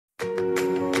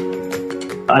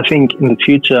I think in the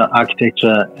future,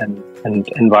 architecture and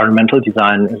environmental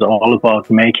design is all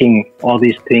about making all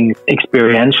these things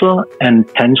experiential and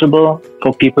tangible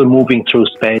for people moving through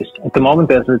space. At the moment,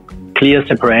 there's a clear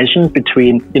separation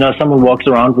between, someone walks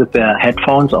around with their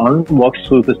headphones on, walks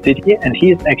through the city, and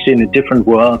he is actually in a different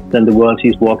world than the world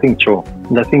he's walking through.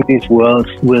 And I think these worlds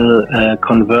will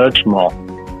converge more.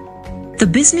 The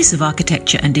Business of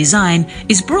Architecture and Design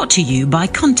is brought to you by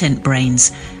Content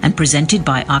Brains and presented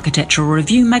by Architectural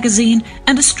Review magazine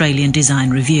and Australian Design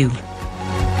Review.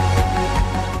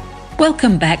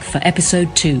 Welcome back for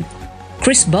episode 2.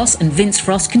 Chris Bosse and Vince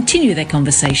Frost continue their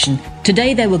conversation.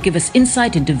 Today they will give us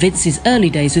insight into Vince's early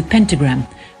days with Pentagram,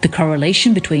 the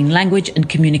correlation between language and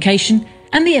communication,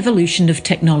 and the evolution of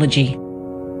technology.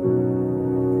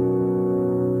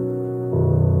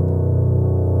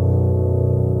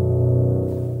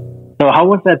 So how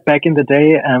was that back in the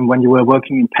day when you were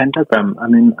working in Pentagram? I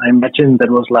mean, I imagine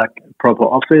that was like a proper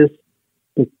office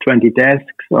with 20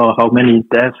 desks, or how many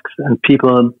desks, and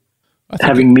people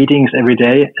having meetings every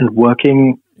day and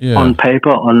working on paper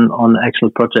on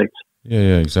actual projects.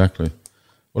 Yeah, exactly.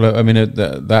 Well, I mean,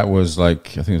 that was like,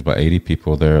 I think it was about 80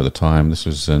 people there at the time. This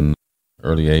was in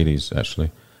early 80s,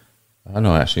 actually.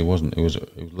 No, actually it wasn't. It was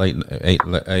late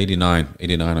 89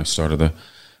 I started there.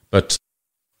 But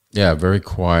yeah, very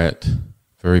quiet,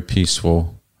 very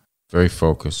peaceful, very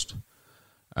focused.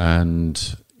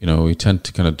 And, we tend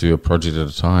to kind of do a project at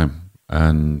a time.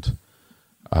 And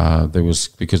there was,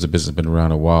 because the business had been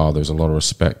around a while, there was a lot of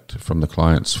respect from the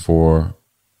clients for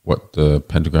what the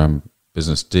Pentagram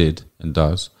business did and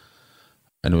does.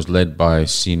 And it was led by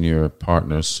senior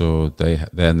partners, so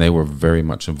they were very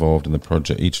much involved in the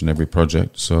project, each and every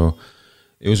project. So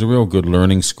it was a real good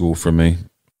learning school for me.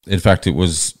 In fact,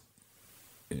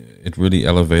 it really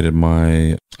elevated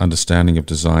my understanding of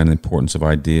design and the importance of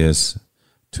ideas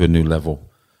to a new level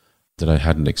that I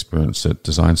hadn't experienced at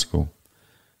design school.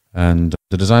 And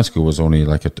the design school was only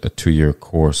like a 2-year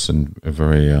course, and a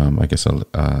very,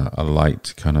 a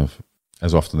light kind of,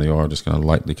 as often they are, just kind of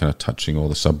lightly kind of touching all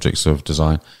the subjects of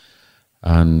design.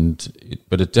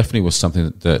 But it definitely was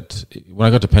something that when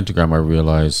I got to Pentagram, I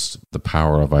realized the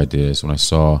power of ideas. When I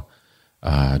saw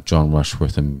John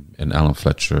Rushworth and Alan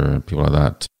Fletcher and people like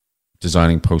that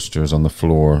designing posters on the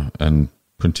floor and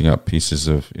printing out pieces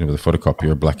of, with a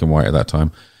photocopier, black and white at that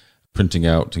time, printing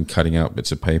out and cutting out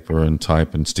bits of paper and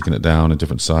type and sticking it down in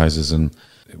different sizes. And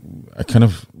I kind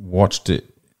of watched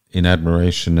it in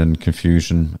admiration and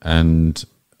confusion. And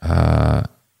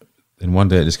then one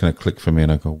day it just kind of clicked for me,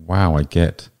 and I go, wow, I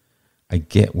get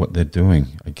what they're doing.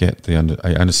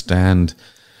 I understand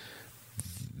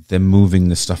them moving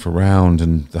the stuff around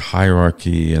and the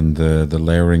hierarchy and the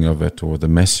layering of it, or the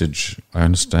message. I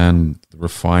understand the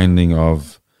refining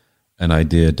of an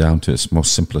idea down to its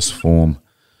most simplest form.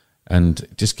 And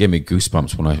it just gave me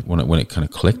goosebumps when it kind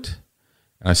of clicked.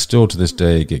 And I still to this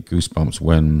day get goosebumps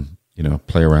when,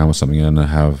 play around with something and I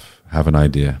have an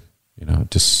idea. I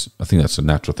think that's a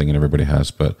natural thing and everybody has.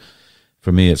 But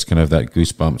for me, it's kind of that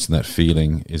goosebumps, and that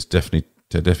feeling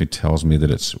definitely tells me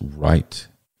that it's right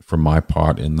for my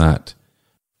part in that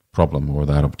problem or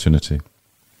that opportunity.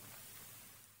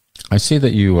 I see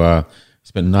that you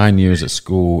spent 9 years at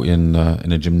school in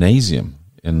a gymnasium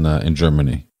in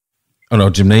Germany. Oh no,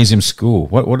 gymnasium school.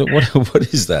 What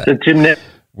is that?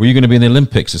 Were you going to be in the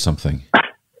Olympics or something?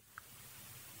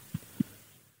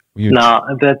 No,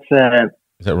 that's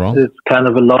is that wrong? It's kind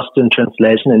of a lost in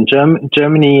translation. In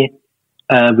Germany,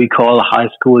 we call high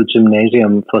school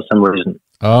gymnasium for some reason.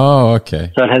 Oh,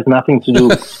 okay. So it has nothing to do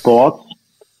with sports.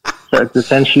 So it's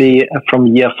essentially from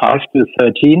year 5 to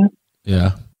 13.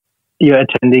 Yeah. You're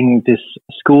attending this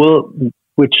school,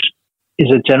 which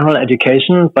is a general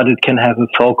education, but it can have a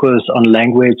focus on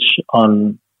language,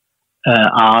 on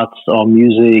arts or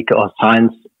music or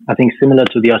science. I think similar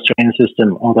to the Australian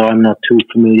system, although I'm not too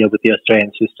familiar with the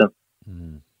Australian system.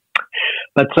 Mm.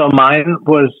 But so mine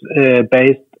was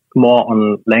based more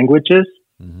on languages.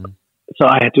 Mm-hmm. So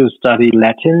I had to study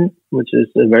Latin, which is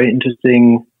a very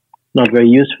interesting, not very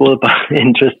useful, but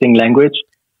interesting language.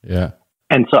 Yeah.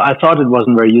 And so I thought it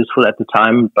wasn't very useful at the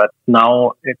time, but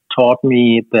now it taught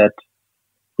me that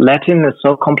Latin is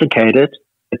so complicated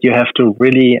that you have to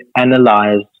really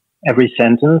analyze every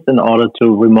sentence in order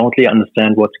to remotely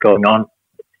understand what's going on.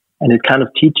 And it kind of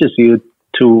teaches you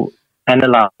to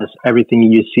analyze everything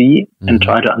you see and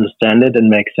try to understand it and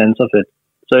make sense of it.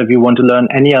 So if you want to learn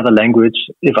any other language,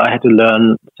 if I had to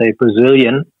learn, say,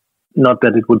 Brazilian, not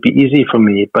that it would be easy for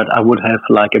me, but I would have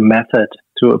like a method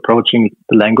to approaching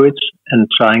the language and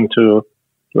trying to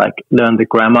like learn the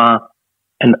grammar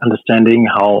and understanding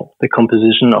how the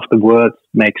composition of the words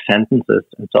make sentences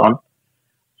and so on.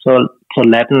 So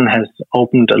Latin has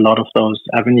opened a lot of those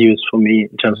avenues for me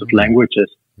in terms of languages.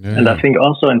 Yeah. And I think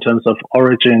also in terms of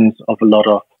origins of a lot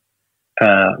of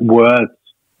words,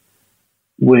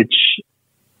 which,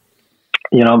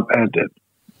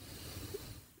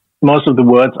 most of the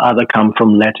words either come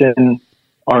from Latin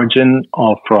origin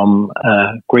or from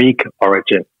Greek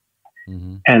origin.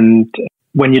 Mm-hmm. And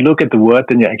when you look at the word,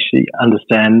 then you actually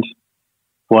understand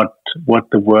what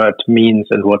the word means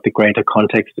and what the greater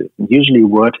context is. And usually a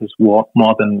word has more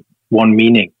than one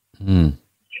meaning. Mm.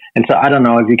 And so I don't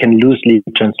know if you can loosely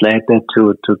translate that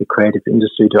to the creative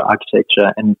industry, to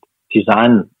architecture and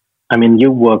design. I mean, you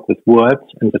work with words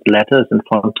and with letters and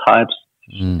font types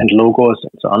and logos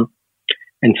and so on.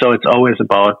 And so it's always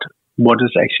about what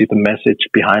is actually the message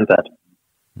behind that.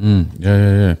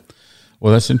 Yeah.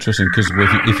 Well, that's interesting because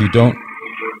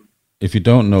if you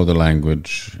don't know the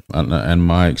language, and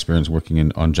my experience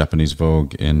working on Japanese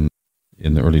Vogue in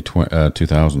the early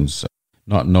 2000s,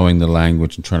 not knowing the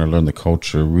language and trying to learn the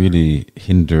culture really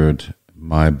hindered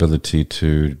my ability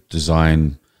to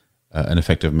design an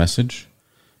effective message.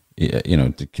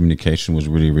 The communication was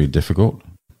really, really difficult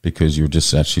because you're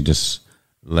just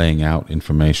laying out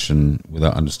information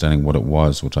without understanding what it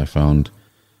was, which I found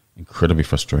incredibly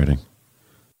frustrating.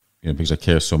 Because I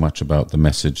care so much about the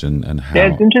message and how. Yeah,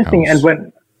 it's interesting. And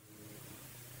when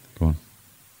go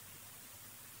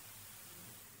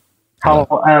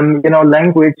on.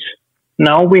 Language.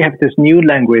 Now we have this new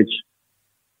language,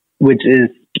 which is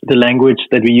the language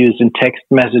that we use in text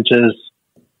messages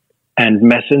and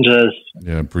messengers.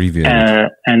 Yeah,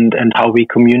 abbreviated. And how we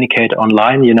communicate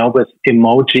online, with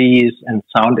emojis and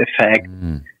sound effects.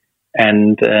 Mm.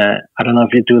 And I don't know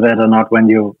if you do that or not when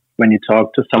you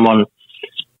talk to someone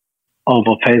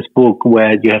over Facebook,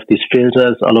 where you have these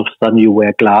filters. All of a sudden you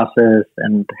wear glasses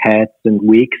and hats and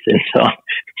wigs and so on.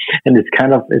 And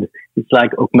it's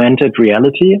like augmented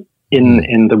reality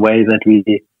in the way that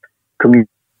we communicate.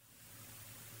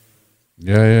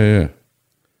 Yeah.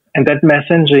 And that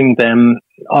messaging then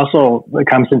also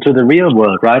comes into the real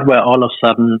world, right? Where all of a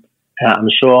sudden, I'm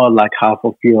sure like half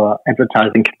of your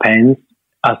advertising campaigns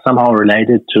are somehow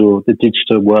related to the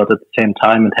digital world at the same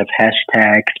time and have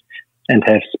hashtags and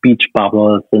have speech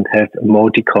bubbles and have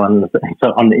emoticons and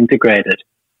so on integrated.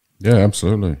 Yeah,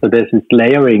 absolutely. So there's this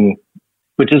layering,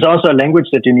 which is also a language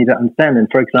that you need to understand. And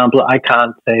for example, I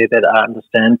can't say that I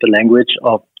understand the language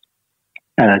of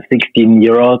a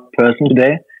 16-year-old person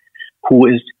today who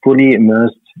is fully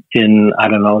immersed in,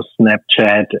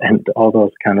 Snapchat and all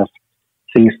those kind of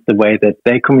things, the way that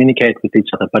they communicate with each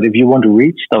other. But if you want to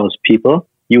reach those people,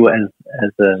 you as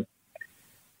a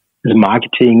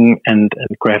marketing and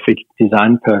graphic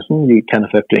design person, you kind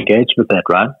of have to engage with that,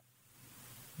 right?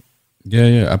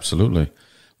 Yeah, absolutely.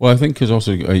 Well, I think because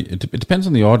also it depends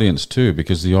on the audience too,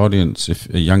 because the audience, if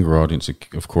a younger audience,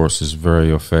 of course, is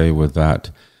very au fait with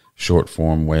that short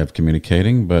form way of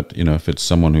communicating. But if it's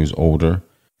someone who's older,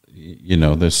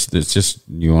 there's just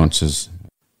nuances.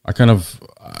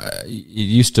 It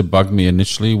used to bug me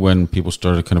initially when people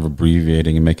started kind of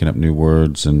abbreviating and making up new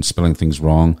words and spelling things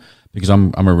wrong, because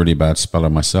I'm a really bad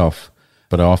speller myself.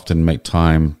 But I often make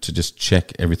time to just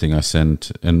check everything I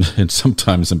send, and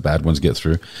sometimes some bad ones get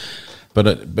through. But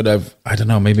I don't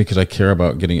know, maybe because I care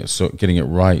about getting it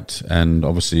right. And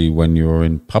obviously, when you're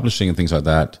in publishing and things like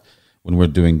that, when we're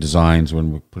doing designs,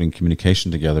 when we're putting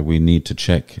communication together, we need to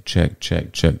check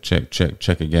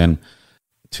again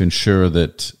to ensure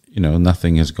that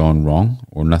nothing has gone wrong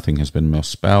or nothing has been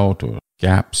misspelled or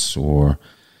gaps or.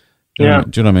 Do you know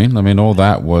what I mean? I mean, all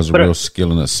that was a real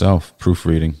skill in itself,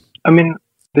 proofreading. I mean,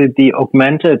 the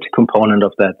augmented component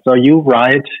of that. So you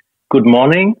write good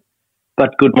morning,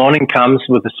 but good morning comes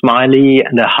with a smiley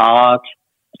and a heart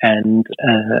and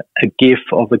a gif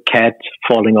of a cat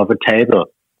falling off a table.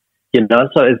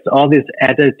 So it's all this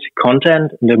added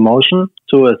content and emotion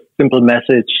to a simple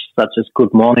message such as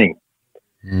good morning.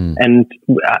 Mm. And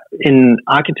in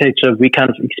architecture, we kind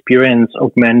of experience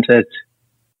augmented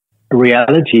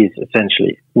realities,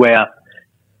 essentially, where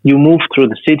you move through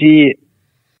the city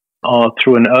or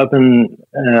through an urban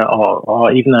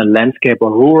or even a landscape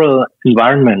or rural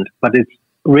environment, but it's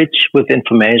rich with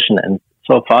information. And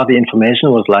so far, the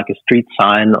information was like a street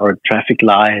sign or a traffic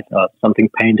light or something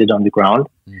painted on the ground.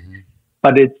 Mm-hmm.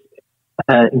 But it's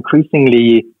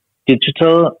increasingly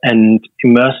digital and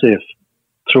immersive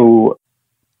through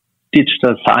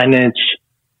digital signage,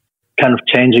 kind of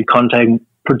changing content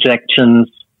projections,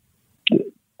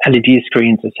 LED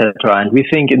screens, etc. And we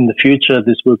think in the future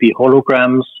this will be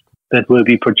holograms, that will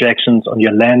be projections on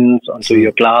your lens, onto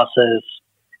your glasses,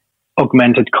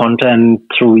 augmented content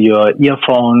through your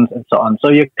earphones and so on. So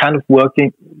you're kind of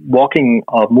walking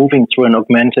or moving through an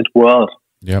augmented world.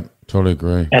 Yep, totally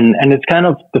agree. And it's kind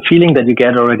of the feeling that you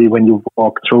get already when you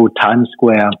walk through Times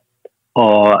Square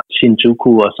or Shinjuku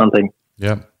or something.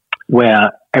 Yep.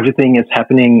 Where everything is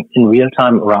happening in real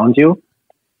time around you.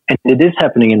 And it is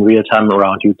happening in real time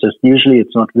around you, just usually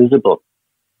it's not visible.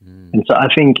 And so I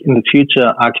think in the future,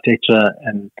 architecture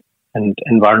and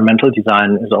environmental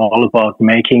design is all about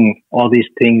making all these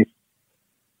things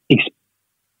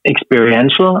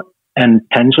experiential and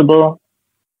tangible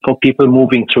for people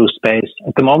moving through space.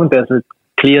 At the moment, there's a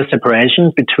clear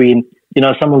separation between,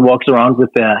 someone walks around with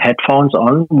their headphones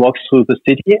on, walks through the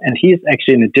city, and he is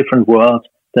actually in a different world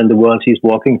than the world he's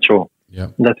walking through.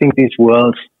 Yep. And I think these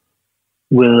worlds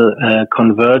will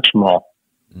converge more.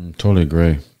 Totally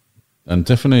agree. And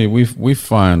definitely we've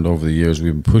found over the years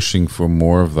we've been pushing for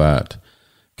more of that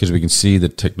because we can see the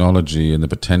technology and the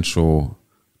potential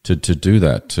to do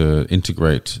that, to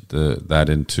integrate that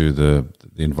into the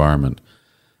environment.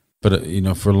 But,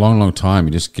 for a long, long time,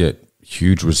 you just get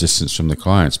huge resistance from the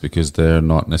clients because they're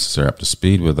not necessarily up to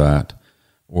speed with that,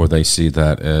 or they see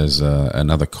that as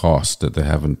another cost that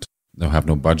they'll have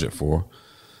no budget for.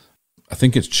 I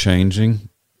think it's changing.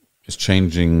 It's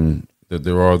changing that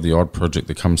there are the odd project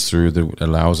that comes through that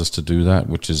allows us to do that,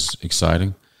 which is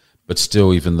exciting. But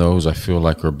still, even those I feel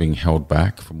like are being held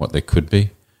back from what they could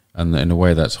be. And in a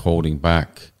way that's holding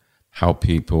back how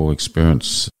people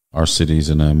experience our cities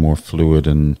in a more fluid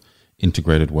and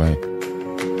integrated way.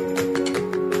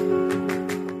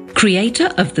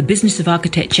 Creator of the Business of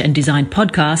Architecture and Design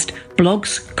podcast,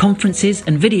 blogs, conferences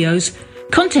and videos,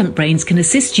 Content Brains can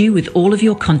assist you with all of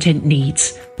your content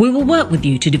needs. We will work with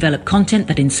you to develop content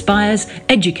that inspires,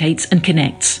 educates and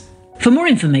connects. For more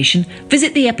information,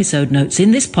 visit the episode notes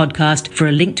in this podcast for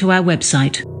a link to our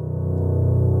website.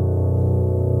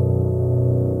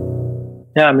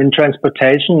 Yeah,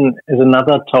 transportation is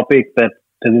another topic that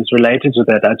is related to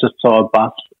that. I just saw a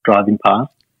bus driving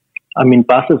past.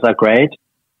 Buses are great,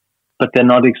 but they're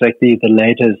not exactly the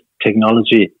latest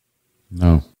technology.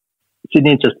 No.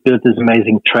 Sydney just built this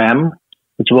amazing tram,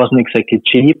 which wasn't exactly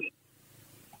cheap.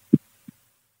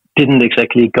 Didn't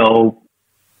exactly go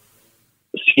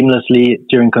seamlessly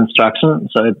during construction.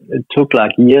 So it took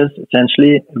like years,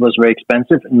 essentially. It was very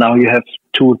expensive. And now you have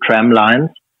 2 tram lines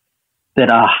that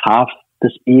are half the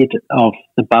speed of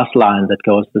the bus line that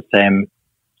goes the same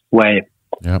way.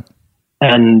 Yep.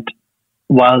 And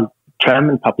while tram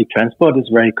and public transport is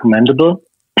very commendable,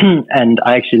 and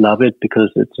I actually love it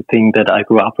because it's a thing that I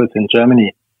grew up with in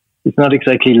Germany, it's not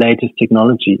exactly latest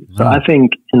technology. No. So I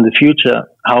think in the future,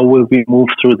 how will we move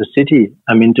through the city?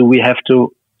 Do we have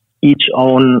to each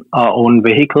own our own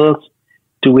vehicles?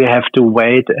 Do we have to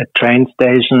wait at train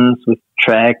stations with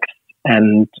tracks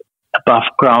and above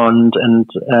ground and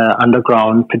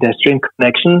underground pedestrian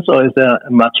connections? Or is there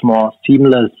a much more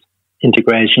seamless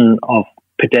integration of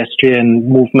pedestrian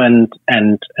movement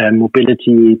and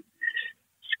mobility,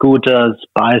 scooters,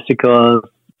 bicycles,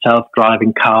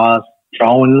 self-driving cars,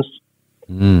 drones?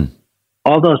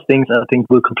 All those things, I think,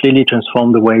 will completely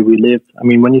transform the way we live.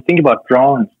 When you think about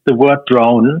drones, the word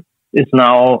drone is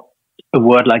now a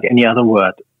word like any other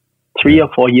word. 3 or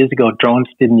 4 years ago, drones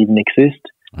didn't even exist.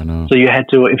 I know. So you had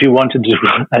to, if you wanted to do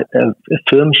a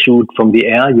film shoot from the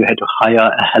air, you had to hire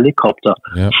a helicopter.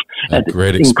 Yep. At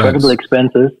great incredible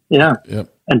expenses. Yeah.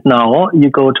 Yep. And now you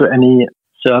go to any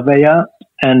surveyor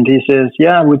and he says,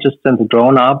 yeah, we just sent the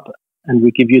drone up and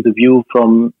we give you the view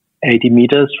from 80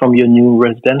 meters from your new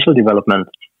residential development.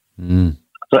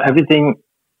 So everything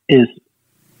is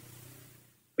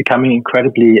becoming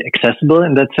incredibly accessible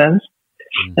in that sense.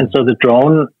 And so the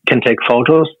drone can take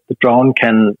photos. The drone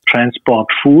can transport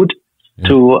food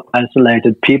to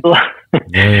isolated people.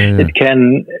 It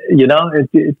can,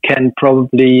 it can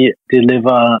probably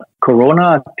deliver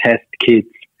corona test kits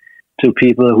to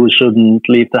people who shouldn't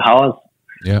leave the house.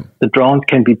 The drones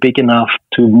can be big enough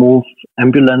to move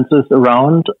ambulances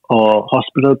around or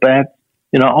hospital beds,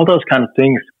 all those kind of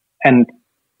things. And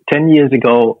 10 years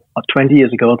ago or 20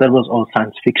 years ago, that was all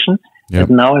science fiction. But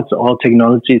now it's all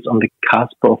technologies on the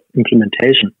cusp of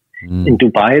implementation. In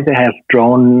Dubai, they have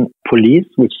drone police,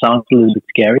 which sounds a little bit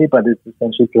scary, but it's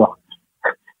essentially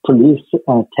police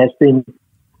testing,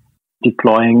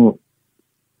 deploying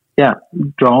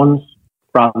drones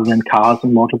rather than cars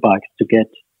and motorbikes to get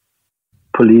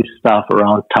police staff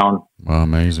around town. Wow,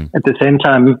 amazing. At the same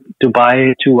time,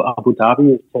 Dubai to Abu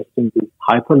Dhabi is testing the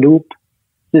Hyperloop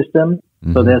system.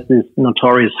 So there's this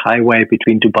notorious highway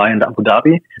between Dubai and Abu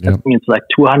Dhabi. I think it's like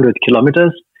 200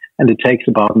 kilometers and it takes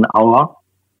about an hour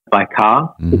by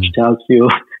car, which tells you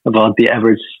about the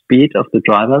average speed of the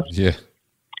drivers.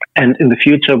 And in the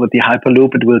future with the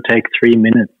Hyperloop, it will take 3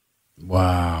 minutes.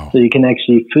 Wow. So you can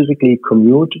actually physically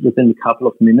commute within a couple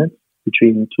of minutes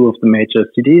between two of the major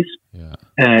cities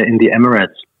in the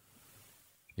Emirates.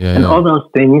 And all those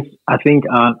things, I think,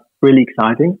 are really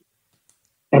exciting.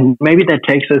 And maybe that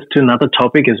takes us to another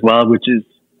topic as well, which is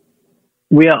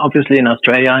we are obviously in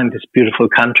Australia, in this beautiful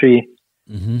country.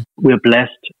 Mm-hmm. We're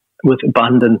blessed with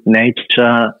abundant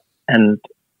nature and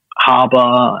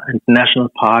harbor and national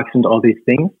parks and all these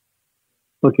things.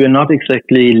 But we're not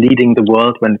exactly leading the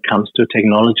world when it comes to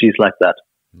technologies like that.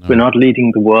 No. We're not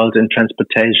leading the world in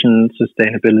transportation,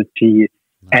 sustainability,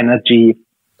 energy,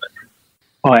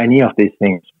 or any of these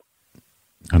things.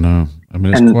 I know. I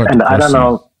mean, it's quite and I don't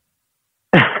know.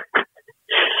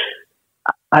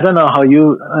 I don't know how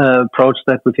you approach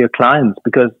that with your clients,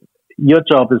 because your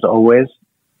job is always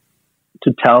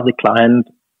to tell the client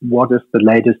what is the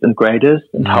latest and greatest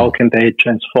and how can they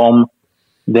transform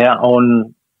their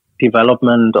own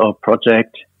development or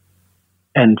project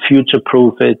and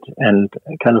future-proof it and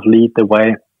kind of lead the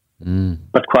way.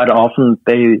 But quite often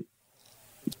I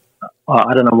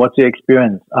don't know, what's your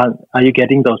experience? Are you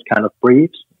getting those kind of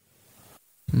briefs?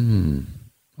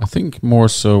 I think more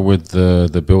so with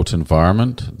the built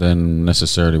environment than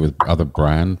necessarily with other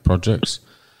brand projects.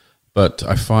 But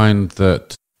I find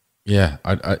that,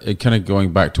 I kind of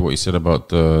going back to what you said about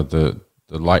the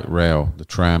light rail, the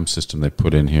tram system they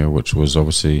put in here, which was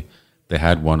obviously, they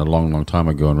had one a long, long time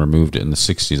ago and removed it in the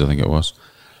 60s, I think it was.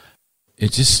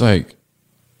 It's just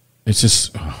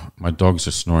my dogs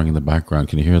are snoring in the background.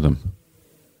 Can you hear them?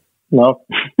 No.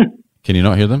 Can you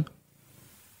not hear them?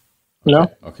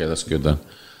 No. Okay, that's good then.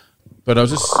 But I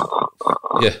was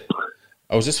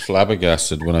just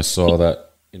flabbergasted when I saw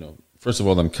that, first of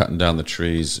all, them cutting down the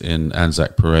trees in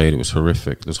Anzac Parade. It was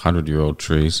horrific. Those 100-year-old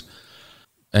trees.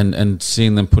 And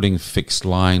seeing them putting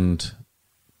fixed-lined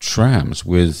trams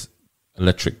with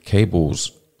electric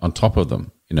cables on top of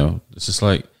them, it's just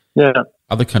like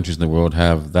other countries in the world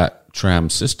have that tram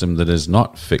system that is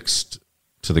not fixed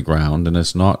to the ground and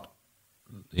it's not,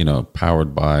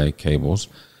 powered by cables.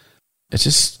 It's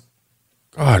just,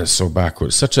 God, it's so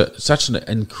backwards. Such an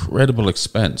incredible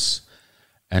expense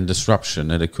and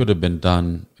disruption, and it could have been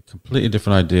done a completely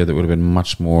different idea that would have been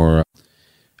much more,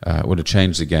 would have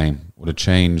changed the game, would have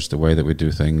changed the way that we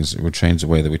do things, it would change the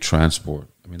way that we transport.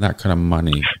 I mean, that kind of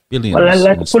money, billions. Well,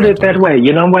 let's put it that way.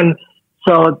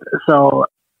 So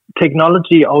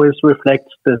technology always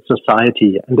reflects the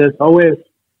society, and there's always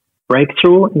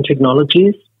breakthrough in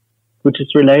technologies, which is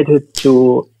related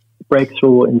to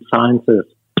breakthrough in sciences.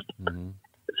 Mm-hmm.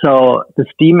 So the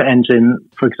steam engine,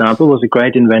 for example, was a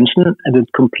great invention, and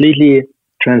it completely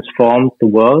transformed the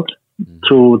world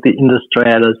through the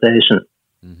industrialization.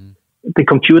 Mm-hmm. The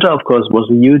computer, of course, was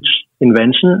a huge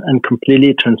invention and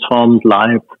completely transformed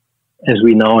life as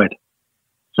we know it.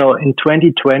 So in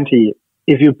 2020,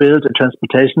 if you build a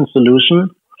transportation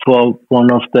solution for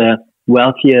one of the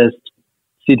wealthiest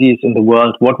cities in the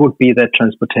world, what would be that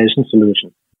transportation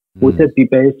solution? Would that be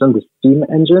based on the steam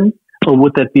engine, or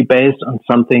would that be based on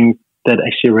something that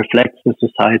actually reflects the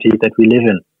society that we live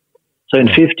in? So in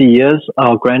 50 years,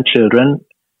 our grandchildren,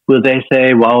 will they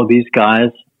say, wow, these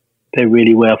guys, they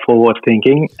really were forward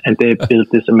thinking and they built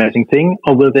this amazing thing?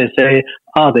 Or will they say,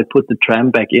 they put the tram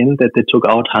back in that they took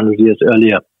out 100 years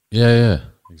earlier? Yeah,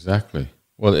 exactly.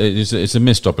 Well, it's a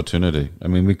missed opportunity. I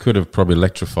mean, we could have probably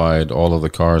electrified all of the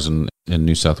cars in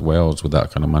New South Wales with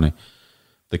that kind of money.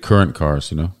 The current cars,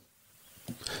 Could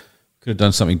have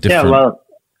done something different. Yeah, well,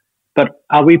 but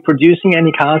are we producing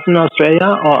any cars in Australia,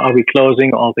 or are we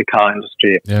closing all the car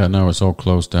industry? Yeah, no, it's all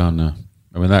closed down now.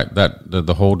 I mean,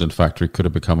 the Holden factory could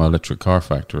have become an electric car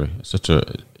factory.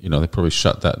 They probably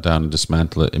shut that down and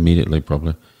dismantle it immediately,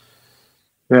 probably.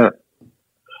 Yeah.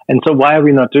 And so why are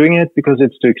we not doing it? Because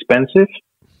it's too expensive.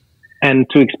 And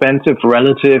too expensive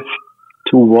relative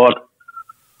to what?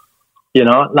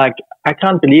 I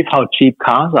can't believe how cheap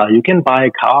cars are. You can buy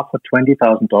a car for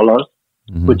 $20,000,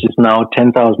 which is now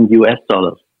 $10,000 US.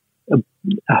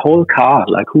 A whole car,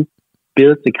 who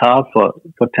builds a car for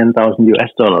 $10,000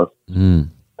 US?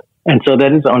 And so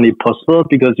that is only possible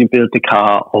because you build the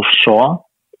car offshore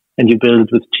and you build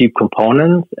it with cheap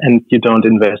components and you don't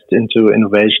invest into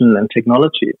innovation and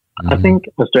technology. I think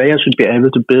Australia should be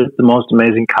able to build the most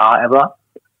amazing car ever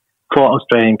for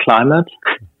Australian climate,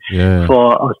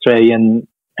 for Australian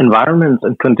environments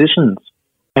and conditions.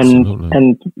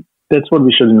 And that's what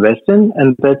we should invest in.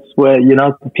 And that's where,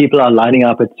 people are lining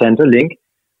up at Centrelink,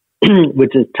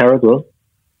 which is terrible.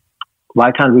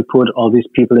 Why can't we put all these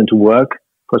people into work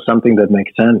for something that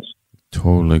makes sense?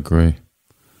 Totally agree.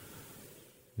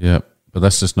 Yeah, but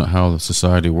that's just not how the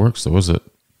society works, though, is it?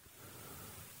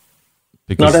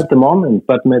 Not at the moment,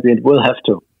 but maybe it will have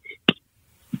to.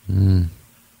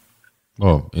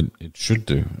 Well, it should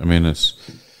do. I mean, it's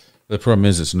The problem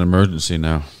is it's an emergency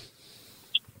now.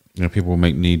 People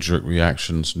make knee-jerk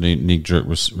reactions, knee-jerk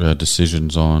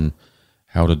decisions on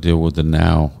how to deal with the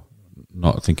now,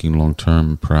 not thinking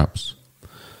long-term, perhaps.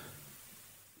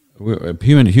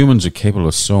 Humans are capable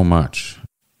of so much,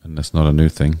 and that's not a new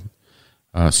thing.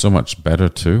 So much better,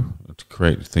 too, to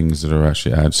create things that are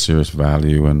actually add serious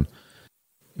value and,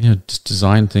 just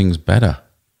design things better.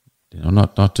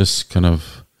 Not just kind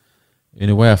of... In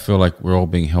a way, I feel like we're all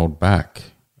being held back,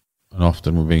 and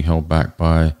often we're being held back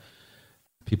by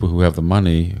people who have the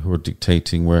money who are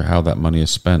dictating how that money is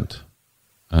spent,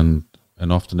 and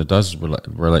often it does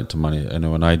relate to money.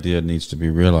 An idea needs to be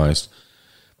realized,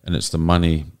 and it's the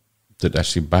money that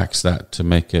actually backs that to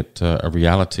make it a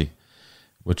reality,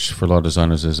 which for a lot of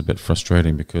designers is a bit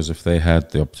frustrating, because if they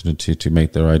had the opportunity to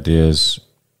make their ideas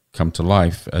come to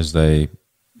life as they,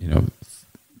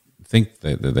 think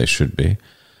that they should be,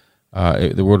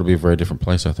 the world would be a very different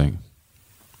place, I think.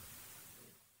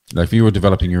 Like if you were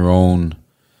developing your own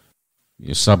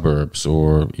suburbs,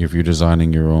 or if you're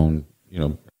designing your own,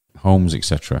 homes,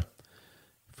 etc.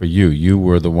 For you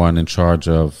were the one in charge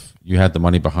of, you had the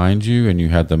money behind you, and you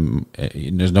had them,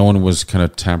 there's no one was kind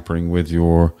of tampering with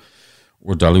or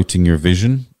diluting your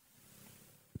vision.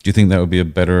 Do you think that would be a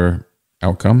better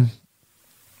outcome?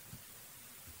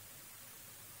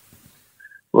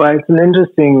 Well, it's an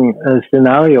interesting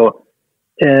scenario.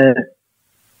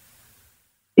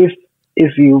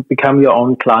 If you become your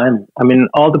own client,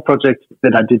 all the projects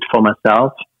that I did for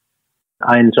myself,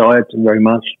 I enjoy it very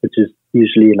much, which is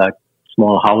usually like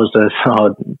small houses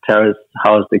or terrace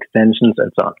house extensions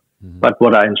and so on. Mm-hmm. But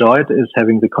what I enjoyed is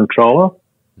having the control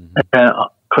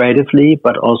creatively,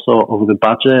 but also over the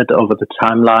budget, over the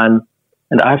timeline.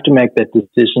 And I have to make that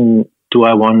decision. Do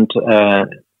I want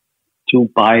to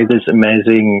buy this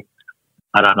amazing,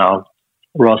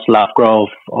 Ross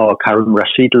Lovegrove or Karim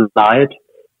Rashid light?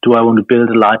 Do I want to build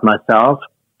a light myself?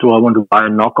 Do I want to buy a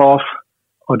knockoff?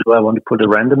 Or do I want to put a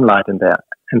random light in there?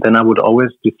 And then I would always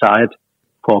decide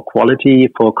for quality,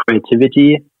 for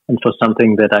creativity, and for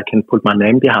something that I can put my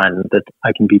name behind, that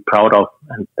I can be proud of,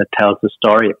 and that tells the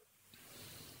story.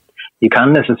 You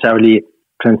can't necessarily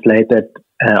translate that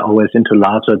always into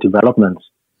larger developments,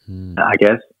 I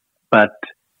guess. But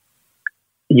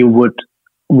you would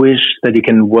wish that you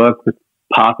can work with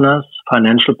partners,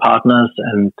 financial partners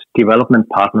and development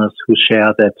partners who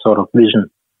share that sort of vision,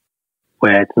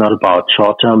 where it's not about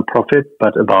short-term profit,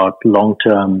 but about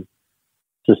long-term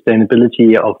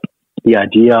sustainability of the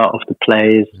idea, of the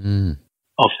place,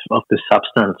 of the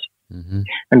substance. Mm-hmm.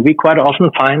 And we quite often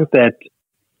find that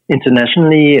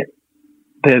internationally,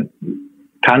 the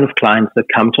kind of clients that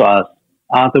come to us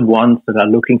are the ones that are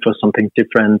looking for something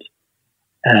different,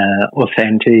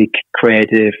 authentic,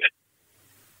 creative,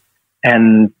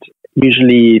 and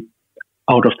usually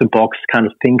out-of-the-box kind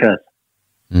of thinkers.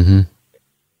 Mm-hmm.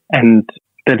 And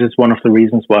that is one of the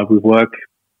reasons why we work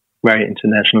very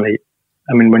internationally.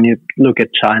 When you look at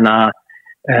China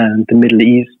and the Middle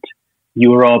East,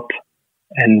 Europe,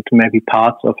 and maybe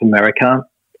parts of America,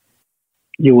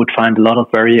 you would find a lot of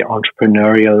very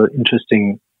entrepreneurial,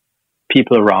 interesting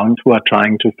people around who are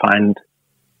trying to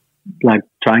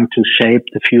shape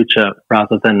the future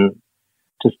rather than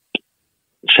just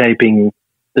shaping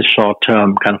the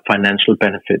short-term kind of financial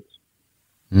benefits.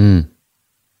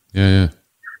 Yeah.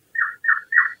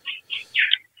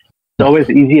 It's always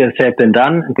easier said than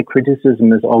done, and the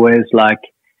criticism is always like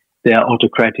they are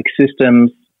autocratic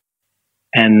systems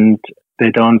and they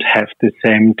don't have the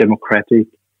same democratic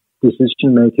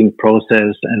decision-making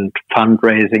process and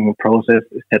fundraising process,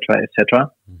 etc.,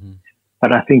 etc. Mm-hmm.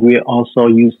 But I think we also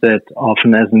use that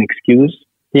often as an excuse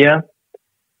here.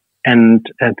 And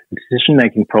the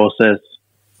decision-making process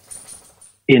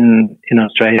in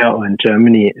Australia or in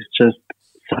Germany is just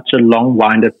such a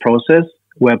long-winded process,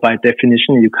 where by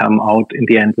definition you come out in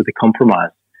the end with a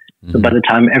compromise. Mm-hmm. So by the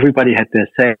time everybody had their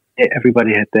say,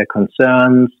 everybody had their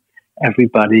concerns,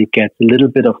 everybody gets a little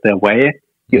bit of their way,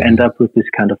 you end up with this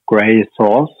kind of gray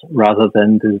source rather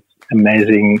than this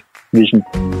amazing vision.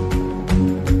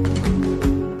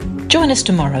 Join us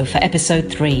tomorrow for episode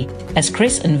 3 as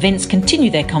Chris and Vince continue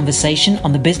their conversation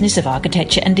on the business of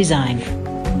architecture and design.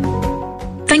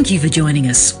 Thank you for joining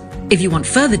us. If you want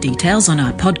further details on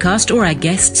our podcast or our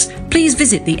guests, please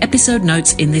visit the episode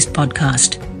notes in this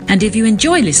podcast. And if you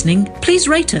enjoy listening, please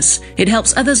rate us. It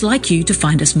helps others like you to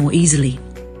find us more easily.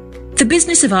 The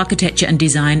Business of Architecture and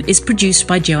Design is produced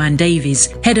by Joanne Davies,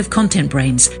 Head of Content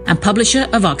Brains and Publisher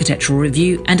of Architectural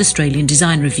Review and Australian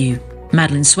Design Review.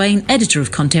 Madeleine Swain, Editor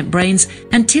of Content Brains,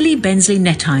 and Tili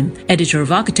Bensley-Nettheim, Editor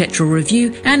of Architectural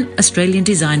Review and Australian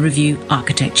Design Review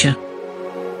Architecture.